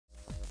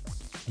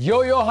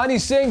Yo Honey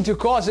Singh to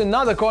cause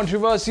another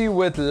controversy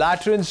with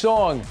Latrine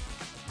song.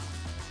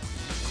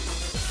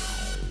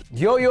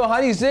 Yo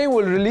Honey Singh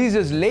will release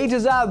his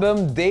latest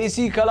album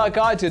Desi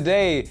Kalakaar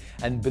today,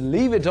 and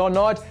believe it or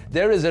not,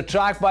 there is a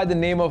track by the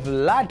name of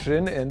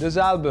Latrine in this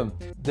album.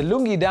 The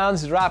Lungi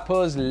Dance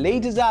rapper's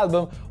latest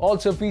album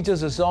also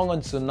features a song on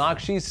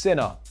Sonakshi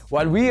Sinha.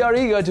 While we are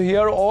eager to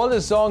hear all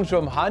the songs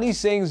from Honey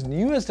Singh's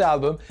newest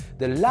album,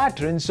 the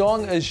Latrine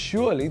song is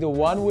surely the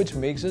one which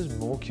makes us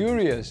more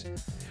curious.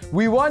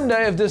 We wonder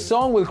if this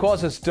song will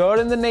cause a stir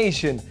in the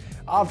nation.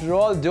 After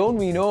all, don't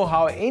we know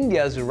how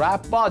India's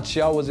rap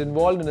badshah was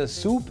involved in a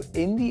soup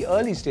in the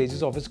early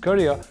stages of his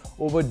career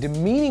over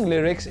demeaning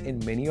lyrics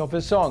in many of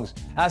his songs.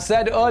 As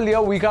said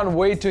earlier, we can't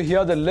wait to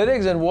hear the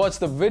lyrics and watch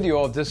the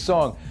video of this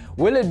song.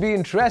 Will it be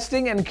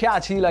interesting and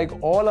catchy like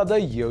all other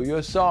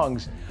Yo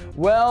songs?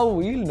 Well,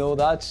 we'll know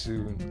that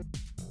soon.